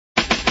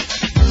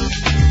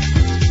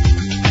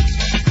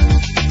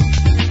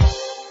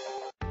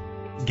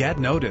Get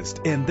noticed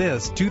in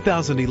this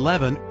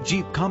 2011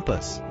 Jeep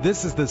Compass.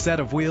 This is the set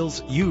of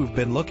wheels you've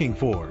been looking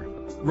for.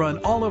 Run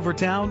all over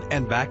town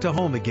and back to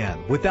home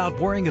again without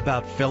worrying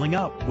about filling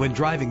up when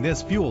driving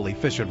this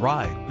fuel-efficient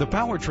ride. The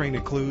powertrain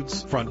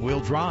includes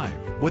front-wheel drive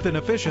with an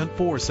efficient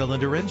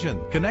 4-cylinder engine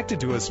connected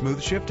to a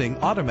smooth shifting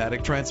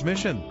automatic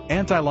transmission.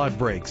 Anti-lock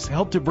brakes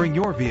help to bring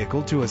your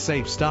vehicle to a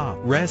safe stop.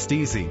 Rest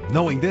easy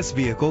knowing this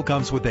vehicle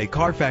comes with a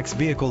Carfax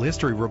Vehicle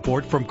History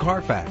Report from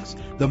Carfax,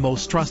 the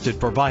most trusted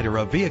provider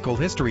of vehicle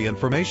history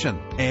information.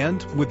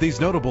 And with these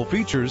notable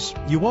features,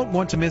 you won't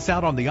want to miss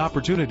out on the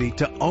opportunity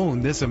to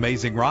own this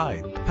amazing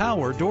ride.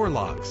 Power door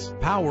locks,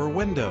 power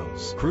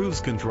windows, cruise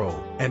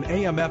control, an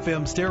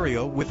AM/FM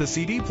stereo with a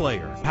CD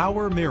player,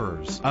 power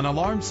mirrors, an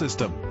alarm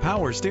system,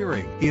 power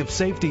steering. If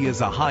safety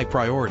is a high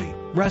priority,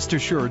 rest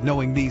assured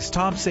knowing these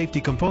top safety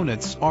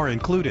components are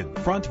included: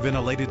 front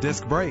ventilated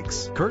disc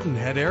brakes, curtain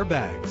head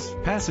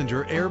airbags,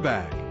 passenger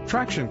airbag,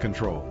 traction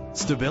control,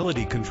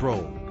 stability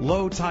control,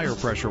 low tire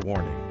pressure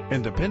warning,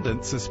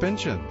 independent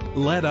suspension.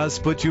 Let us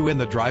put you in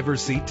the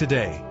driver's seat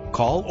today.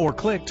 Call or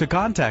click to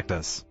contact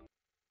us.